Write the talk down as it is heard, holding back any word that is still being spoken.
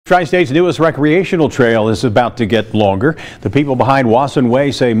Tri-State's newest recreational trail is about to get longer. The people behind Wasson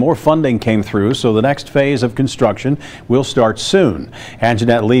Way say more funding came through, so the next phase of construction will start soon.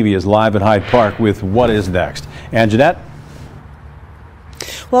 Anjanette Levy is live at Hyde Park with what is next. Anjanette?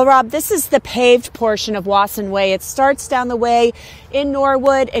 Well, Rob, this is the paved portion of Wasson Way. It starts down the way in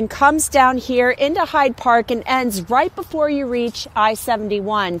Norwood and comes down here into Hyde Park and ends right before you reach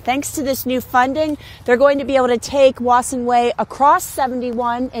I-71. Thanks to this new funding, they're going to be able to take Wasson Way across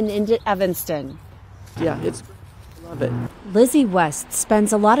 71 and into Evanston. Yeah, love it. Lizzie West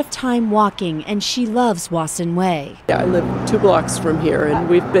spends a lot of time walking, and she loves Wasson Way. Yeah, I live 2 blocks from here, and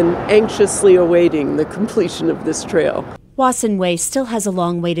we've been anxiously awaiting the completion of this trail. Wasson Way still has a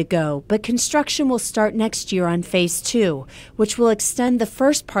long way to go, but construction will start next year on Phase 2, which will extend the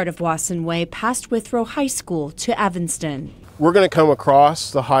first part of Wasson Way past Withrow High School to Evanston. We're going to come across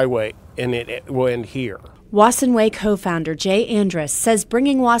the highway, and it will end here. Wasson Way co-founder Jay Andress says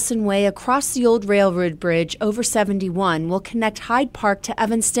bringing Wasson Way across the old railroad bridge over 71 will connect Hyde Park to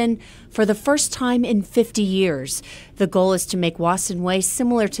Evanston for the first time in 50 years. The goal is to make Wasson Way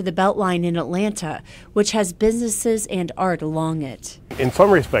similar to the Beltline in Atlanta, which has businesses and art along it. In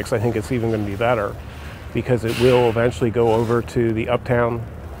some respects, I think it's even going to be better because it will eventually go over to the uptown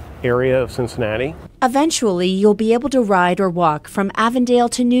area of Cincinnati. Eventually, you'll be able to ride or walk from Avondale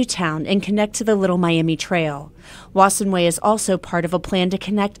to Newtown and connect to the Little Miami Trail. Wasson Way is also part of a plan to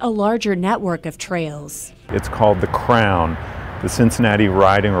connect a larger network of trails. It's called the Crown, the Cincinnati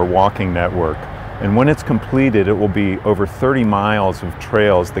Riding or Walking Network. And when it's completed, it will be over 30 miles of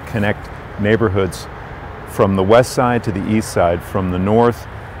trails that connect neighborhoods from the west side to the east side, from the north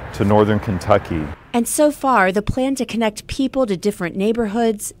to northern Kentucky. And so far, the plan to connect people to different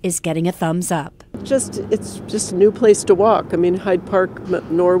neighborhoods is getting a thumbs up. It's just a new place to walk. I mean, Hyde Park,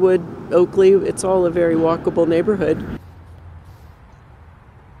 Norwood, Oakley, it's all a very walkable neighborhood.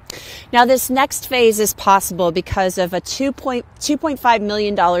 Now, this next phase is possible because of a $2.5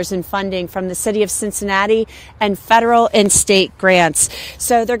 million in funding from the city of Cincinnati and federal and state grants.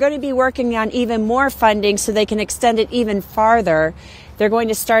 So they're going to be working on even more funding so they can extend it even farther. They're going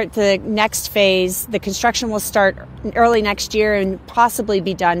to start the next phase. The construction will start early next year and possibly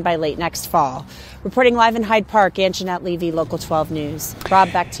be done by late next fall. Reporting live in Hyde Park, Anjanette Levy, Local 12 News.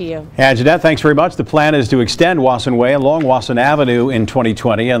 Rob, back to you. Anjanette, thanks very much. The plan is to extend Wasson Way along Wasson Avenue in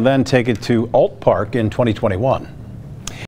 2020 and then take it to Alt Park in 2021.